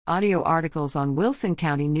Audio articles on Wilson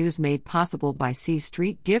County News made possible by C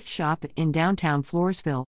Street Gift Shop in downtown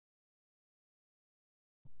Floresville.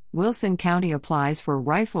 Wilson County applies for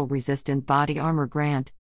rifle-resistant body armor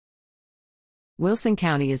grant. Wilson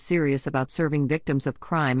County is serious about serving victims of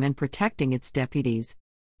crime and protecting its deputies.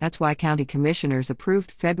 That's why County Commissioners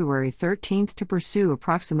approved February 13 to pursue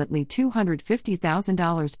approximately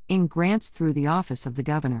 $250,000 in grants through the Office of the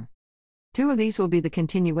Governor. Two of these will be the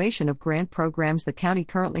continuation of grant programs the county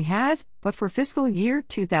currently has, but for fiscal year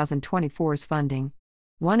 2024's funding.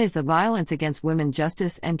 One is the Violence Against Women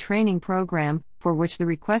Justice and Training Program, for which the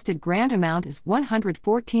requested grant amount is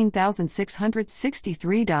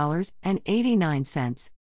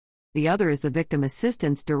 $114,663.89. The other is the Victim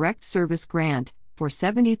Assistance Direct Service Grant, for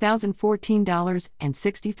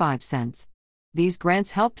 $70,014.65. These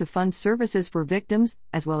grants help to fund services for victims,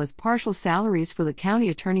 as well as partial salaries for the county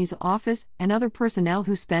attorney's office and other personnel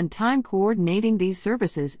who spend time coordinating these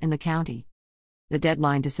services in the county. The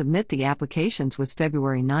deadline to submit the applications was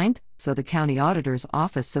February 9, so the county auditor's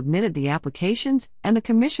office submitted the applications and the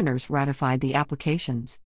commissioners ratified the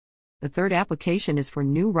applications. The third application is for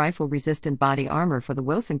new rifle-resistant body armor for the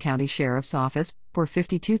Wilson County Sheriff's Office for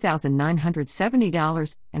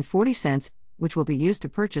 $52,970.40, which will be used to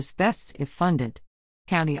purchase vests if funded.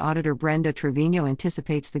 County Auditor Brenda Trevino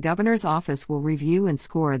anticipates the Governor's office will review and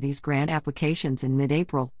score these grant applications in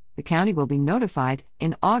mid-April. The county will be notified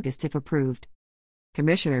in August if approved.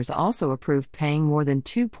 Commissioners also approved paying more than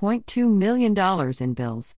 $2.2 million in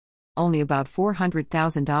bills. Only about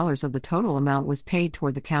 $400,000 of the total amount was paid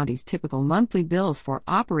toward the county's typical monthly bills for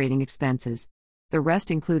operating expenses. The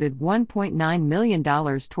rest included $1.9 million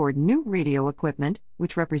toward new radio equipment,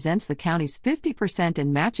 which represents the county's 50%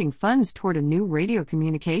 and matching funds toward a new radio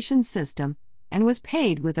communications system, and was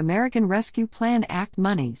paid with American Rescue Plan Act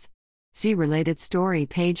monies. See related story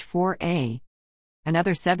page 4A.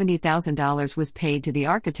 Another $70,000 was paid to the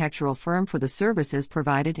architectural firm for the services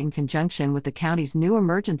provided in conjunction with the county's new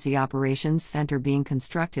Emergency Operations Center being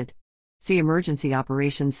constructed. See Emergency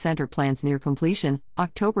Operations Center plans near completion,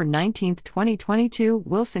 October 19, 2022,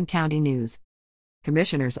 Wilson County News.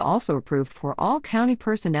 Commissioners also approved for all county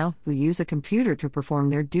personnel who use a computer to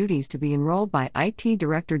perform their duties to be enrolled by IT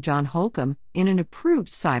Director John Holcomb in an approved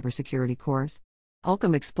cybersecurity course.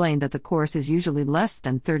 Holcomb explained that the course is usually less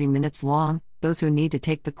than 30 minutes long. Those who need to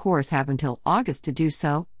take the course have until August to do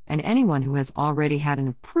so, and anyone who has already had an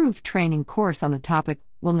approved training course on the topic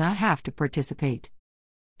will not have to participate.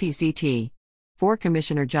 PCT. 4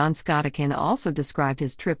 Commissioner John Scottican also described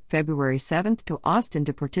his trip February 7 to Austin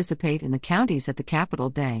to participate in the counties at the Capitol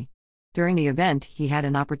Day. During the event, he had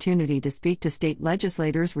an opportunity to speak to state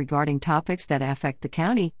legislators regarding topics that affect the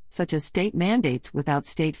county, such as state mandates without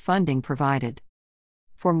state funding provided.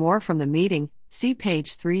 For more from the meeting, see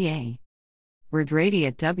page 3A. WordRadio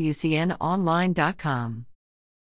at WCNOnline.com.